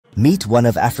Meet one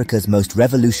of Africa's most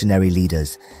revolutionary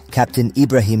leaders, Captain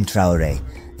Ibrahim Traore,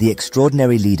 the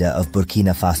extraordinary leader of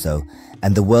Burkina Faso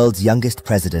and the world's youngest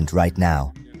president right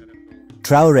now.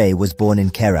 Traore was born in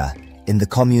Kera, in the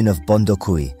commune of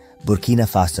Bondokuy, Burkina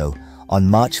Faso, on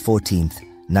March 14,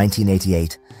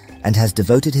 1988, and has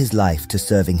devoted his life to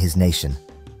serving his nation.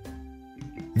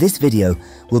 This video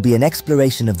will be an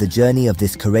exploration of the journey of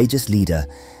this courageous leader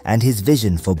and his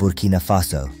vision for Burkina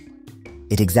Faso.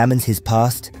 It examines his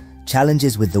past,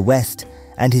 challenges with the West,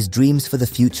 and his dreams for the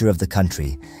future of the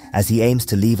country, as he aims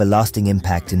to leave a lasting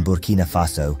impact in Burkina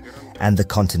Faso and the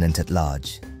continent at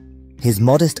large. His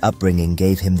modest upbringing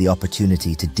gave him the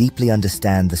opportunity to deeply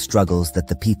understand the struggles that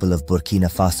the people of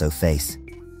Burkina Faso face.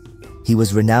 He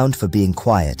was renowned for being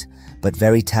quiet, but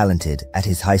very talented at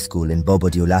his high school in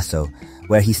Bobo-Dioulasso,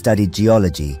 where he studied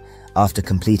geology after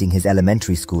completing his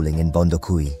elementary schooling in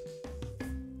Bondokuy.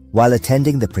 While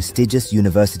attending the prestigious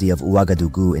University of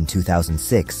Ouagadougou in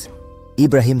 2006,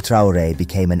 Ibrahim Traoré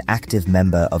became an active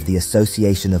member of the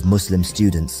Association of Muslim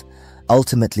Students,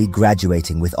 ultimately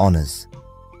graduating with honors.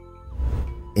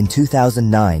 In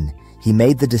 2009, he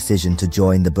made the decision to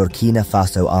join the Burkina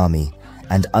Faso Army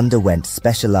and underwent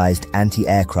specialized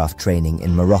anti-aircraft training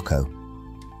in Morocco.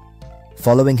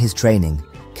 Following his training,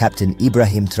 Captain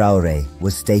Ibrahim Traoré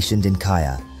was stationed in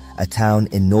Kera, a town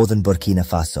in northern Burkina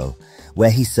Faso, where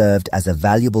he served as a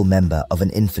valuable member of an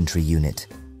infantry unit.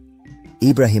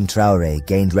 Ibrahim Traoré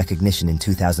gained recognition in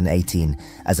 2018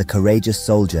 as a courageous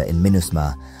soldier in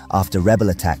MINUSMA after rebel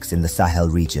attacks in the Sahel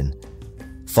region.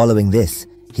 Following this,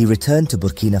 he returned to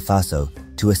Burkina Faso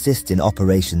to assist in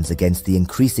operations against the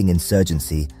increasing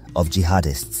insurgency of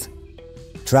jihadists.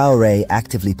 Traoré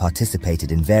actively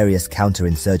participated in various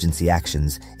counter-insurgency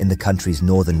actions in the country's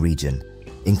northern region,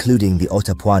 including the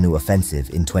Otapuanu Offensive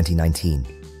in 2019.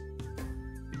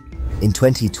 In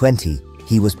 2020,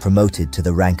 he was promoted to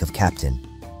the rank of captain.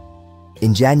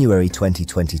 In January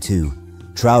 2022,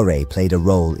 Traoré played a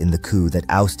role in the coup that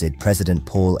ousted President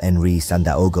Paul-Henri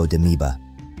Sandaogo de Miba.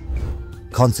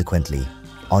 Consequently,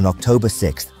 on October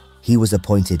 6th, he was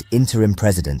appointed interim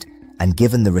president and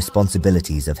given the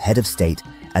responsibilities of head of state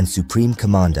and supreme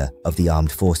commander of the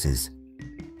armed forces.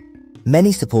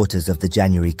 Many supporters of the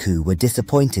January coup were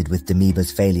disappointed with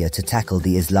Demiba's failure to tackle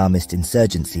the Islamist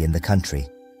insurgency in the country.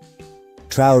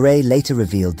 Traoré later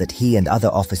revealed that he and other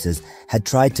officers had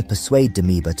tried to persuade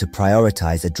Demiba to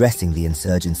prioritize addressing the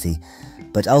insurgency,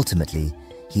 but ultimately,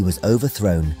 he was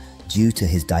overthrown due to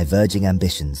his diverging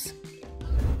ambitions.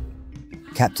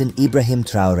 Captain Ibrahim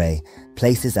Traoré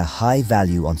places a high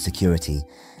value on security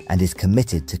and is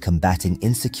committed to combating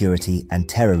insecurity and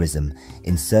terrorism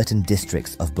in certain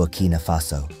districts of Burkina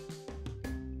Faso.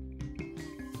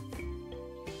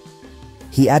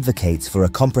 He advocates for a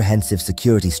comprehensive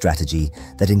security strategy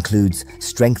that includes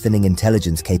strengthening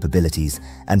intelligence capabilities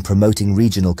and promoting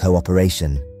regional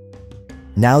cooperation.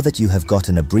 Now that you have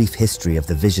gotten a brief history of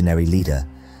the visionary leader,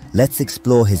 let's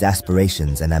explore his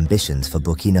aspirations and ambitions for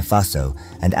Burkina Faso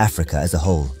and Africa as a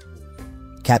whole.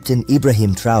 Captain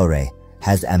Ibrahim Traoré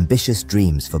has ambitious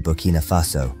dreams for Burkina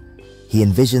Faso. He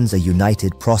envisions a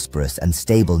united, prosperous, and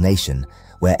stable nation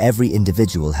where every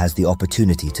individual has the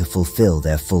opportunity to fulfill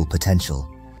their full potential.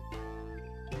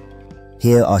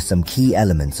 Here are some key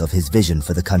elements of his vision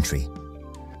for the country.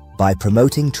 By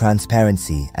promoting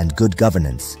transparency and good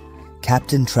governance,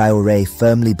 Captain Traoré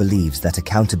firmly believes that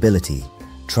accountability,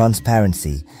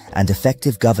 transparency, and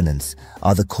effective governance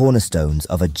are the cornerstones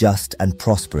of a just and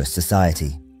prosperous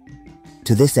society.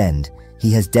 To this end,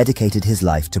 he has dedicated his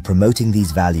life to promoting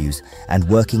these values and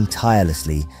working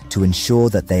tirelessly to ensure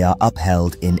that they are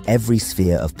upheld in every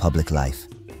sphere of public life.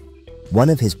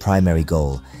 One of his primary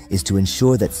goals is to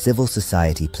ensure that civil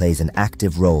society plays an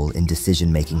active role in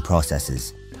decision-making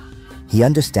processes. He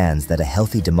understands that a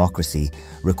healthy democracy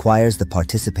requires the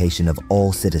participation of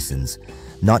all citizens,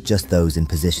 not just those in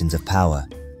positions of power.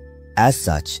 As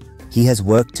such, he has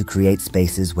worked to create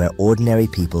spaces where ordinary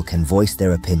people can voice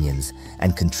their opinions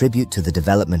and contribute to the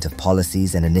development of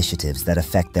policies and initiatives that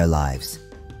affect their lives.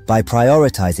 By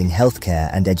prioritizing healthcare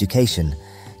and education,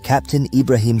 Captain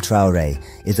Ibrahim Traoré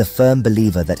is a firm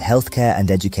believer that healthcare and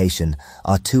education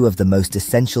are two of the most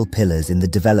essential pillars in the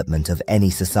development of any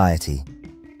society.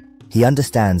 He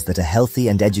understands that a healthy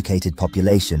and educated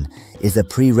population is a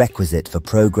prerequisite for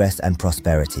progress and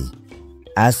prosperity.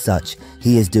 As such,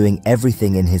 he is doing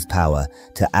everything in his power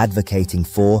to advocating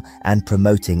for and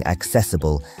promoting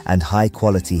accessible and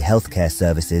high-quality healthcare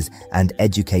services and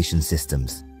education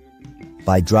systems.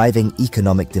 By driving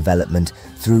economic development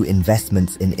through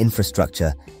investments in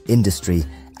infrastructure, industry,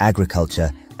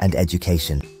 agriculture, and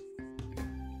education.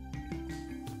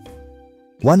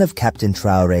 One of Captain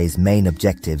Traoré's main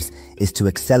objectives is to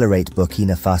accelerate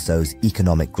Burkina Faso's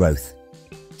economic growth.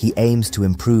 He aims to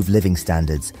improve living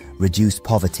standards, reduce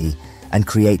poverty, and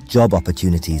create job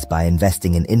opportunities by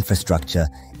investing in infrastructure,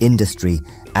 industry,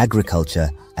 agriculture,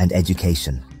 and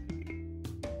education.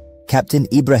 Captain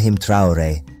Ibrahim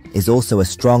Traoré is also a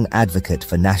strong advocate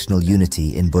for national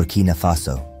unity in Burkina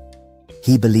Faso.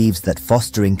 He believes that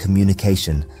fostering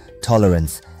communication,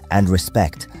 tolerance, and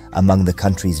respect among the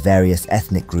country's various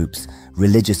ethnic groups,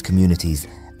 religious communities,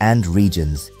 and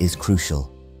regions is crucial.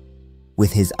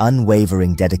 With his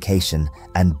unwavering dedication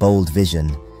and bold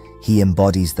vision, he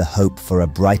embodies the hope for a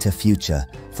brighter future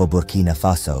for Burkina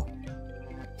Faso.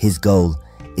 His goal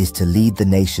is to lead the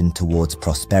nation towards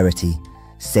prosperity,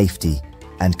 safety,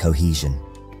 and cohesion.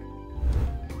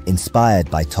 Inspired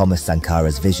by Thomas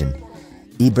Sankara's vision,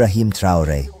 Ibrahim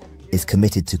Traoré is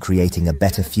committed to creating a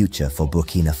better future for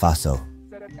Burkina Faso.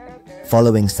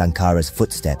 Following Sankara's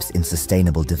footsteps in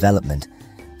sustainable development,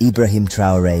 Ibrahim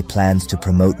Traoré plans to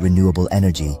promote renewable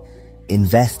energy,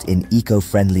 invest in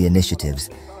eco-friendly initiatives,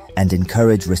 and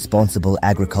encourage responsible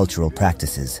agricultural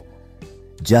practices.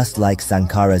 Just like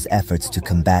Sankara's efforts to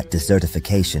combat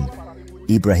desertification,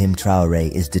 Ibrahim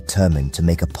Traoré is determined to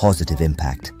make a positive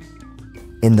impact.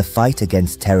 In the fight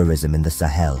against terrorism in the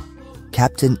Sahel,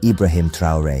 Captain Ibrahim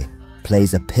Traoré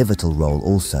plays a pivotal role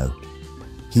also.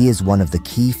 He is one of the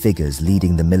key figures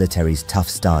leading the military's tough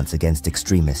stance against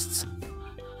extremists.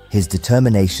 His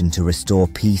determination to restore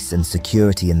peace and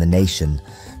security in the nation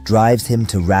drives him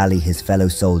to rally his fellow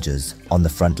soldiers on the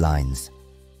front lines.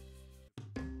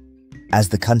 As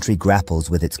the country grapples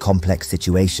with its complex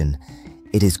situation,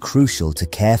 it is crucial to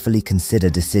carefully consider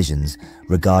decisions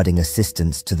regarding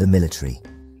assistance to the military.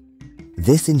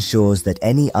 This ensures that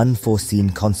any unforeseen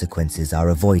consequences are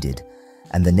avoided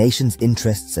and the nation's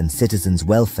interests and citizens'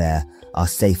 welfare are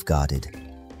safeguarded.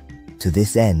 To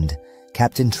this end,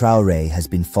 Captain Traoré has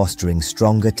been fostering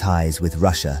stronger ties with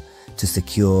Russia to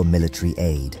secure military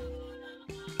aid.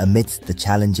 Amidst the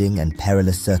challenging and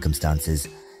perilous circumstances,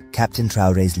 Captain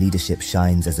Traoré's leadership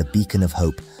shines as a beacon of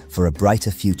hope for a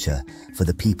brighter future for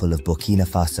the people of Burkina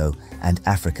Faso and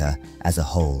Africa as a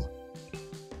whole.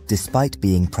 Despite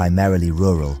being primarily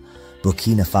rural,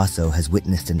 Burkina Faso has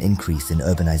witnessed an increase in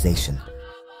urbanization.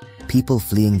 People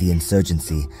fleeing the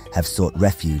insurgency have sought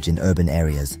refuge in urban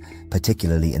areas,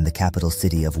 particularly in the capital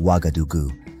city of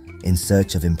Ouagadougou, in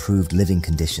search of improved living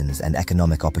conditions and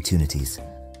economic opportunities.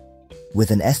 With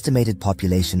an estimated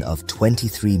population of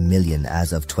 23 million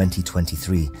as of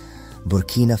 2023,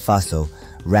 Burkina Faso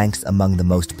ranks among the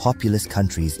most populous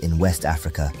countries in West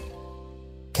Africa.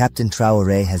 Captain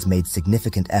Traoré has made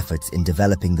significant efforts in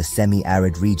developing the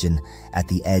semi-arid region at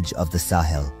the edge of the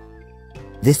Sahel.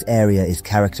 This area is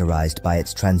characterized by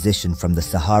its transition from the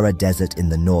Sahara Desert in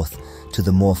the north to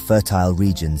the more fertile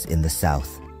regions in the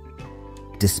south.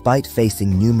 Despite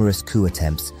facing numerous coup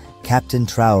attempts, Captain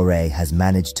Traoré has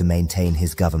managed to maintain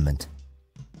his government.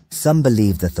 Some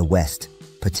believe that the West,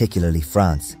 particularly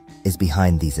France, is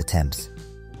behind these attempts.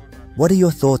 What are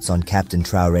your thoughts on Captain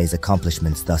Traoré's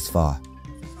accomplishments thus far?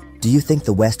 Do you think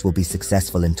the West will be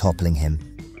successful in toppling him?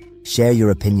 Share your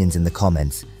opinions in the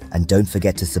comments, and don't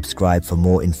forget to subscribe for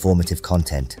more informative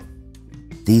content.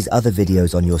 These other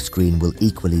videos on your screen will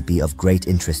equally be of great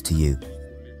interest to you.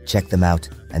 Check them out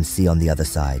and see you on the other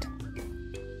side.